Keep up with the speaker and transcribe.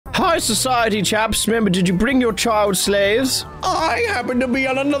High society, chaps. Remember, did you bring your child slaves? I happen to be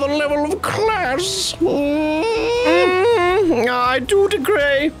on another level of class. I do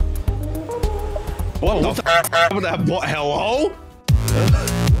agree. What the f with that? Hello?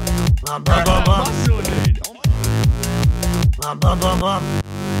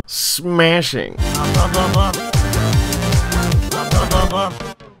 Smashing.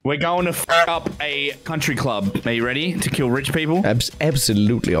 We're going to f up a country club. Are you ready to kill rich people?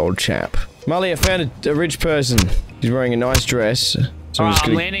 Absolutely, old chap. Mully, I found a rich person. He's wearing a nice dress. So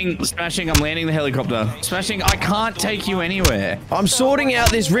I'm landing, Smashing, I'm landing the helicopter. Smashing, I can't take you anywhere. I'm sorting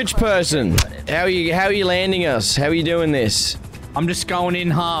out this rich person. How are you landing us? How are you doing this? I'm just going in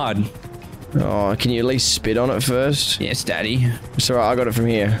hard. Oh, can you at least spit on it first? Yes, daddy. It's alright, I got it from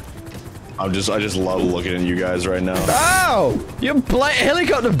here. I just love looking at you guys right now. Oh! Your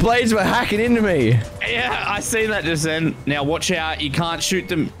helicopter blades were hacking into me. Yeah, I seen that just then. Now watch out, you can't shoot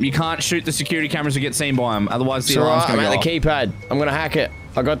them. You can't shoot the security cameras or get seen by them. Otherwise the alarm's gonna go off. I'm at the keypad. I'm gonna hack it.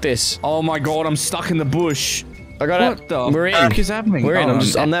 I got this. Oh my god, I'm stuck in the bush. I got it. What the fuck is happening? We're in.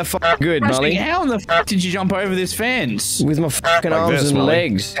 I'm that fucking good, Mully. How in the fuck did you jump over this fence? With my fucking arms and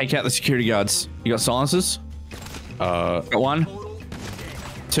legs. Take out the security guards. You got silencers? Got 1,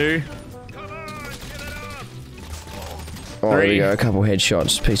 2. Oh, there we go. A couple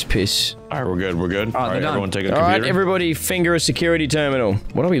headshots. Piss. Alright, we're good. Alright, everyone take a computer. Alright, everybody finger a security terminal.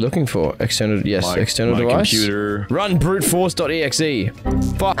 What are we looking for? External, yes, external device. Computer. Run bruteforce.exe.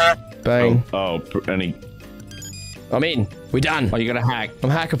 Fuck. Bang. I'm in. We're done. Oh, you gotta hack.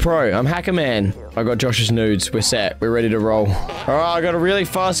 I'm Hacker Pro. I'm Hacker Man. I got Josh's nudes. We're set. We're ready to roll. Alright, I got a really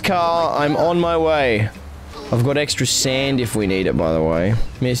fast car. I'm on my way. I've got extra sand if we need it, by the way.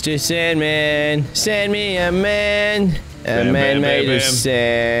 Mr. Sandman, send me a man. A man made of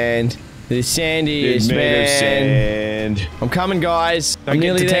sand. The sandiest man. I'm coming, guys. I'm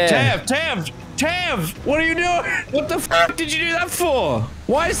nearly there. Tav! What are you doing? What the f did you do that for?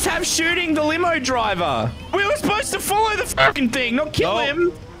 Why is Tav shooting the limo driver? We were supposed to follow the fucking thing, not kill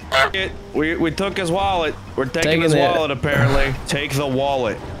him. We took his wallet. We're taking his wallet, apparently. Take the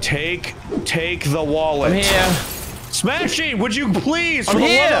wallet. Take the wallet. I'm here. Smashing, would you please, for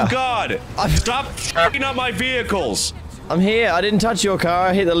the love of God, stop f***ing up my vehicles. I'm here. I didn't touch your car.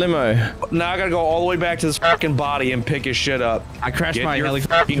 I hit the limo. Now I gotta go all the way back to this fucking body and pick his shit up. I crashed my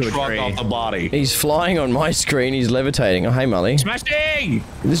helicopter truck off the body. He's flying on my screen. He's levitating. Oh, hey, Mully. Smashing!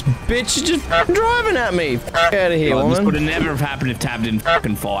 This bitch is just driving at me. Out of here, woman. This would have never have happened if Tab didn't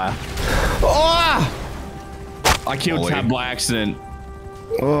fucking fire. Oh! I killed Tab by accident.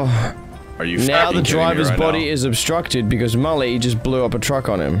 Oh. Are you now the driver's body is obstructed because Mully just blew up a truck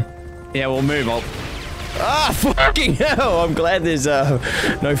on him. Yeah, we'll move. Ah, fucking hell! I'm glad there's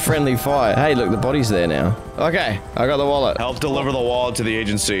no friendly fire. Hey, look, the body's there now. Okay, I got the wallet. Help deliver the wallet to the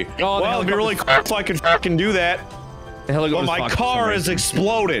agency. Oh, well, it'd be really cool if I could fucking do that. But my car has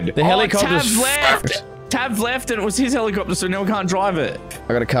exploded. The helicopter's Tab left, and it was his helicopter, so now we can't drive it.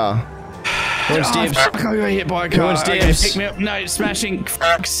 I got a car. Who wants dibs? I got hit by a car. Who wants dibs? Pick me up. No, Smashing.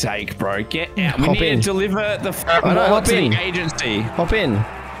 Fuck's sake, bro. Get out. Hop We need in. to deliver the fucking wallet to the agency. Hop in.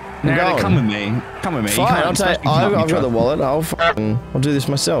 No, come with me. Come with me. Fine, I've got the wallet. I'll do this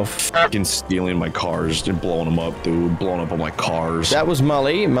myself. Fucking stealing my cars and blowing them up, dude. Blowing up all my cars. That was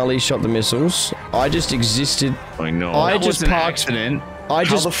Mully. Mully shot the missiles. I just existed. I know. I just parked. I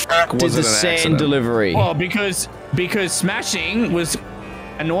just did the sand delivery. Well, because Smashing was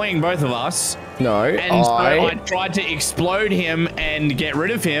annoying both of us. No, and so I tried to explode him and get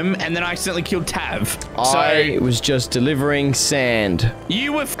rid of him, and then I accidentally killed Tav. I was just delivering sand.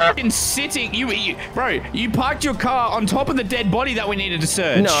 You were fucking sitting. Bro, you parked your car on top of the dead body that we needed to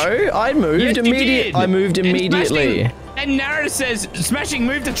search. No, I moved immediately. I moved immediately. And narrator says, Smashing,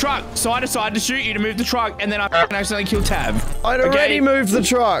 move the truck. So I decided to shoot you to move the truck, and then I accidentally killed Tav. I'd already moved the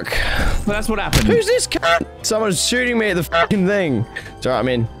truck. Well, that's what happened. Who's this cunt? Someone's shooting me at the fucking thing. It's alright, I'm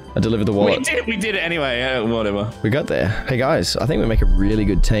in. I delivered the wallet. We did it anyway. Whatever. We got there. Hey guys, I think we make a really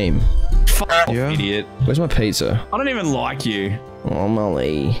good team. Fuck idiot. Where's my pizza? I don't even like you. Oh,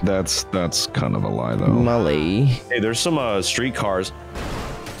 Mully. That's kind of a lie, though. Mully. Hey, there's some street cars.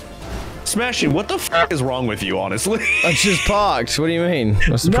 Smashing, what the fuck is wrong with you, honestly? I just parked. What do you mean?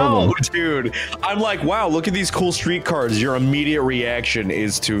 What's the problem? No, dude. I'm like, wow, look at these cool street cars. Your immediate reaction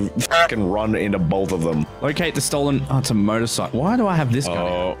is to fucking run into both of them. Locate the stolen... Oh, it's a motorcycle. Why do I have this gun?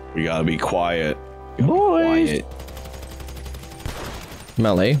 Oh, we gotta be quiet. Boys.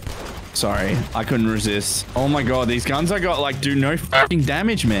 Mully. Sorry, I couldn't resist. Oh my god, these guns I got, like, do no fucking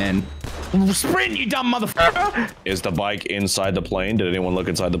damage, man. Sprint, you dumb motherfucker! Is the bike inside the plane? Did anyone look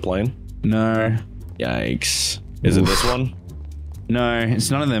inside the plane? No. Yikes. Is it this one? No, it's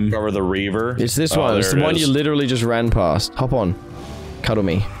none of them. Cover the Reaver. It's this one. It's the one you literally just ran past. Hop on. Cuddle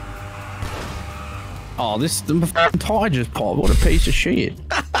me. Oh, the fucking tire just popped. What a piece of shit.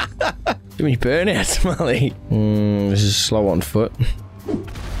 Give me burnouts, Molly. This is slow on foot.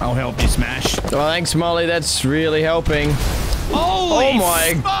 I'll help you, Smash. Oh, thanks, Molly. That's really helping. Holy oh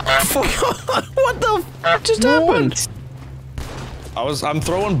my! What the f just happened? I'm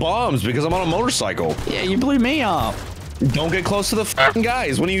throwing bombs because I'm on a motorcycle. Yeah, you blew me up. Don't get close to the fucking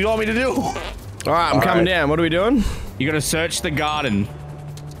guys. What do you want me to do? All right, I'm coming down. What are we doing? You gotta search the garden.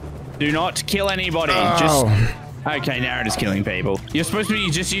 Do not kill anybody. Oh. Just. Okay, now it is killing people. You're supposed to be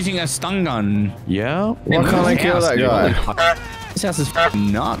just using a stun gun. Yeah. Why can't I kill that guy? This house is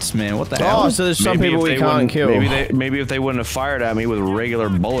fucking nuts, man. What the hell? Oh, so there's some people we can't kill. Maybe if they wouldn't have fired at me with regular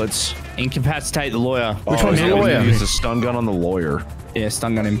bullets. Incapacitate the lawyer. Which one's the lawyer? Use a stun gun on the lawyer. Yeah,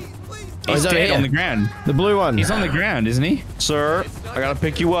 stun gun him. He's that dead here? on the ground. The blue one. He's on the ground, isn't he? Sir, I gotta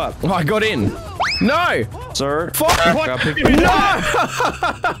pick you up. Oh, I got in. No! Sir, Fuck! I What? gotta pick you up.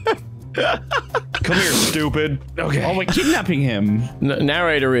 No! Come here, stupid. Okay. Oh, we're kidnapping him.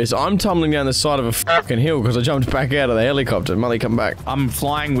 Narrator is, I'm tumbling down the side of a fucking hill because I jumped back out of the helicopter. Molly, come back. I'm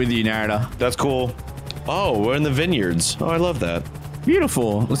flying with you, narrator. That's cool. Oh, we're in the vineyards. Oh, I love that.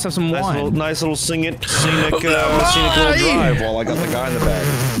 Beautiful. Let's have some wine. Nice little scenic little drive while I got the guy in the back.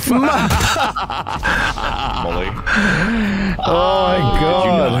 Mully. Oh my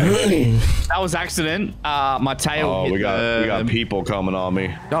god. That was accident. My tail. Oh, hit we got people coming on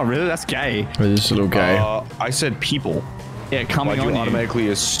me. Oh, really? That's gay. This little guy. I said people. Yeah, coming Why'd on you you. automatically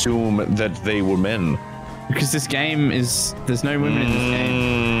assume that they were men? Because this game is. There's no women in this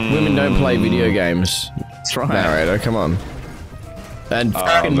game. Women don't play video games. That's right. Narrator, come on. And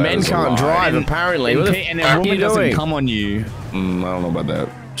fucking that men is a can't lie. drive, apparently. What the And fuck a are you woman doesn't doing? come on you. I don't know about that.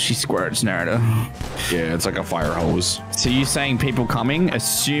 She squirts, narrator. Yeah, it's like a fire hose. So you saying people coming,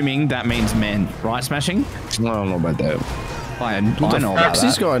 assuming that means men, right? Smashing? I don't know about that. I know about What's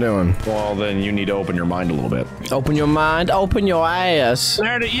this that. guy doing? Well, then you need to open your mind a little bit. Open your mind, open your ass.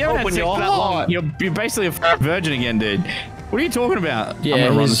 Narrator, you haven't had Open sex your for that long. heart. You're basically a virgin again, dude. What are you talking about? I'm Yeah,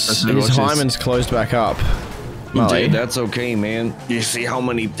 gonna run his this person to watch this. hymen's closed back up. Molly. Dude, that's okay, man. You see how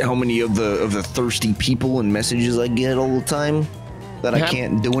many of the thirsty people and messages I get all the time that I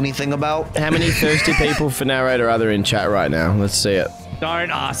can't do anything about? How many thirsty people for narrator are there in chat right now? Let's see it. Don't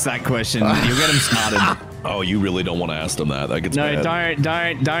ask that question. You'll get him started. Oh, you really don't want to ask them that. That gets No, bad.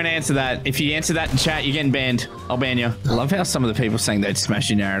 don't answer that. If you answer that in chat, you're getting banned. I'll ban you. I love how some of the people saying they'd smash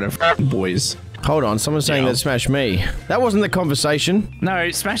your narrative. Boys. Hold on, someone's saying that smash me. That wasn't the conversation.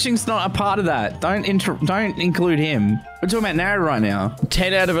 No, smashing's not a part of that. Don't include him. We're talking about narrative right now.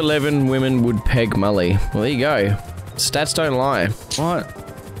 10 out of 11 women would peg Mully. Well, there you go. Stats don't lie. What?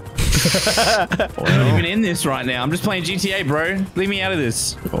 I'm not even in this right now. I'm just playing GTA, bro. Leave me out of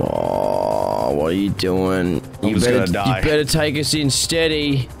this. Oh, what are you doing? You just better, gonna die. you better take us in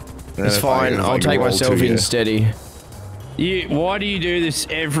steady. It's if fine. I I'll take roll myself to in you. steady. Why do you do this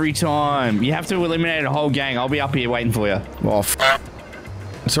every time? You have to eliminate a whole gang. I'll be up here waiting for you. Oh,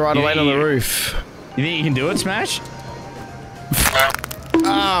 it's alright, I'll land on the roof. You think you can do it, Smash?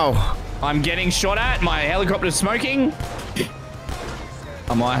 Oh. I'm getting shot at. My helicopter's smoking.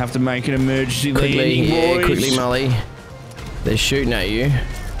 I might have to make an emergency Quickly, landing, yeah, boys. quickly, Mully. They're shooting at you.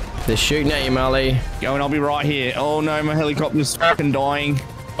 They're shooting at you, Mully. Go and I'll be right here. Oh no, my helicopter's fucking dying.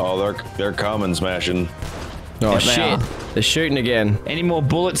 Oh, they're coming, smashing. Oh, Yeah, they shit. are. They're shooting again. Any more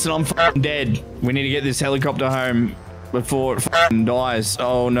bullets and I'm fucking dead. We need to get this helicopter home before it fucking dies.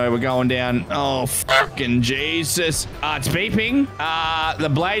 Oh no, we're going down. Oh fucking Jesus. It's beeping. The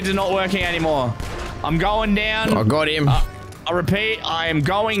blades are not working anymore. I'm going down. I got him. I repeat, I am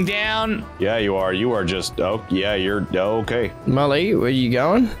going down. Yeah, you are. You are just. Oh, yeah, you're. Oh, okay. Mully, where you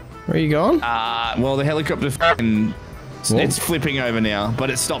going? Where you going? Well, the helicopter fucking... It's flipping over now,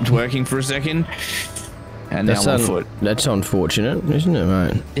 but it stopped working for a second. And now I'm on foot. That's unfortunate, isn't it,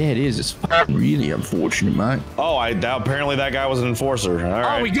 mate? Yeah, it is. It's fucking really unfortunate, mate. Oh, apparently that guy was an enforcer. All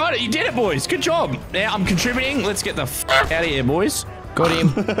right. Oh, we got it. You did it, boys. Good job. Now I'm contributing. Let's get the out of here, boys. Got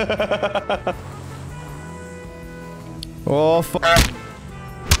him. Oh, fuck.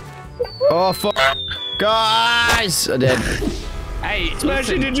 Oh, fuck. Guys! I'm dead. Hey,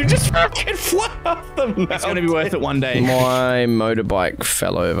 Smashing, did you just fucking fly off the mountain? it's gonna be worth it one day. My motorbike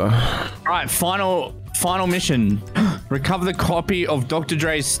fell over. All right, final mission. Recover the copy of Dr.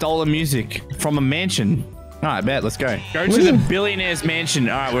 Dre's stolen music from a mansion. All right, bet. Let's go. Go to the billionaire's mansion.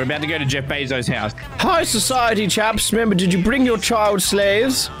 All right, we're about to go to Jeff Bezos' house. High society, chaps. Remember, did you bring your child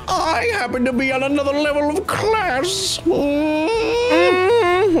slaves? I happen to be on another level of class.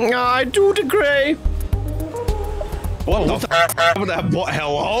 I do agree. What the f? With that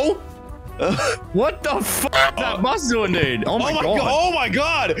hello? What the fuck is that bus doing, dude? Oh my god. Oh my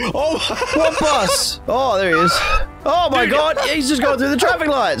god. Oh. What bus? Oh, there he is. Oh my god, he's just going through the traffic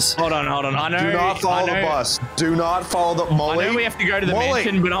lights. Hold on. I know. Do not follow the bus. Do not follow the mully. I know we have to go to the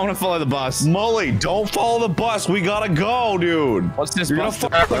mansion, but I want to follow the bus. Mully, don't follow the bus. We gotta go, dude. What's this You're bus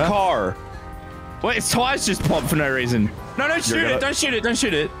gonna fuck the car. Wait, its tires just popped for no reason. No, don't shoot it. Don't shoot it. Don't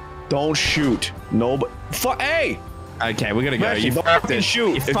shoot it. Don't shoot. No, but hey. Okay, we gotta go. You fucking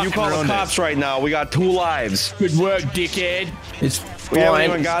shoot. If you call the cops right now, we got 2 lives. Good work, dickhead. It's We haven't fine.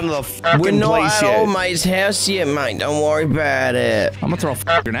 even gotten to the fucking We're not place at yet. old mate's house yet, mate. Don't worry about it. I'm gonna throw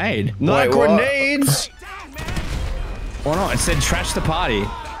a grenade. Not Wait, what? grenades. Why not? It said trash the party.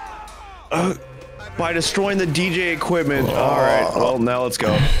 By destroying the DJ equipment. All right. Well, now let's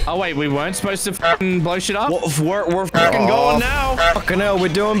go. Oh wait, we weren't supposed to fucking blow shit up? Well, we're fucking going now. Fucking hell, we're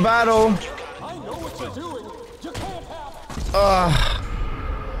doing battle.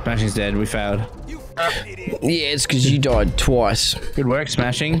 Smashing's dead. We failed. Yeah, it's because you died twice. Good work,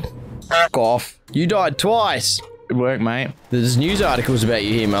 Smashing. Fuck off. You died twice. Good work, mate. There's news articles about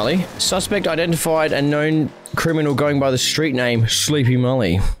you here, Mully. Suspect identified a known criminal going by the street name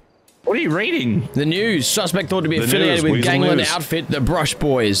sleepymully. What are you reading? The news. Suspect thought to be The affiliated news, with Weasel gangland News. outfit the Brush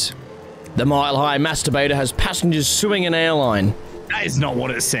Boys. The Mile High masturbator has passengers suing an airline. That is not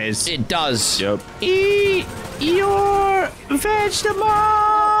what it says. It does. Yep. Eat your vegetables.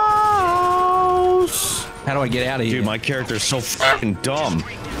 How do I get out of here? Dude, my character's so fucking dumb.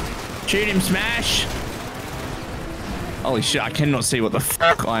 Shoot him, Smash. Holy shit, I cannot see what the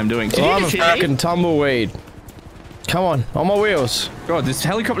fuck I am doing. Did Oh, you I'm a just hit me? fucking tumbleweed. Come on my wheels. God, this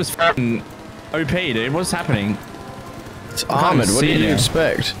helicopter's fucking OP, dude. What's happening? It's can't armored. What see did it you now.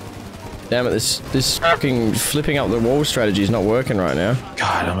 expect? Damn it, this fucking flipping up the wall strategy is not working right now.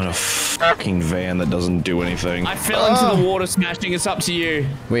 God, I'm in a fucking van that doesn't do anything. I fell into the water, Smashing. It's up to you.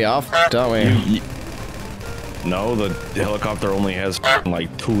 We are fucked, aren't we? No, the helicopter only has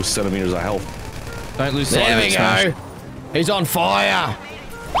like 2 centimeters of health. Don't lose sight There of we it, Smash. go. He's on fire.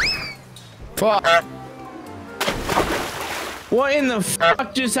 Fuck. What in the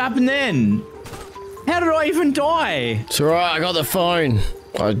fuck just happened then? How did I even die? It's alright, I got the phone.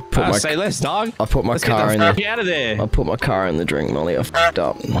 I put Say less, dog. I put my Let's car get in the fuck the out of there. I put my car in the drink, Molly. I fucked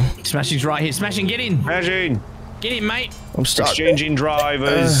up. Smashing's right here. Smashing, get in. Imagine Get in, mate. I'm stuck. exchanging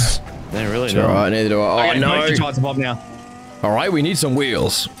drivers. They really It's don't. alright, neither do I. Oh Okay, no. most of the tires are popped now. Alright, we need some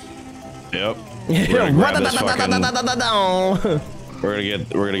wheels. Yep. We're gonna grab this fucking-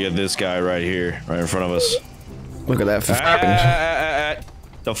 We're gonna get this guy right here, right in front of us. Look at that. For fucking.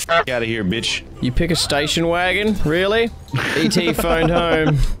 The fuck out of here, bitch. You pick a station wagon? Really? ET phoned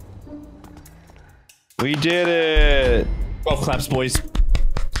home. We did it. 12 claps, boys.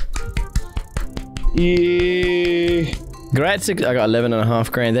 Yeah. Grad 6. I got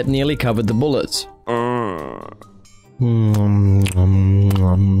 11.5 grand. That nearly covered the bullets.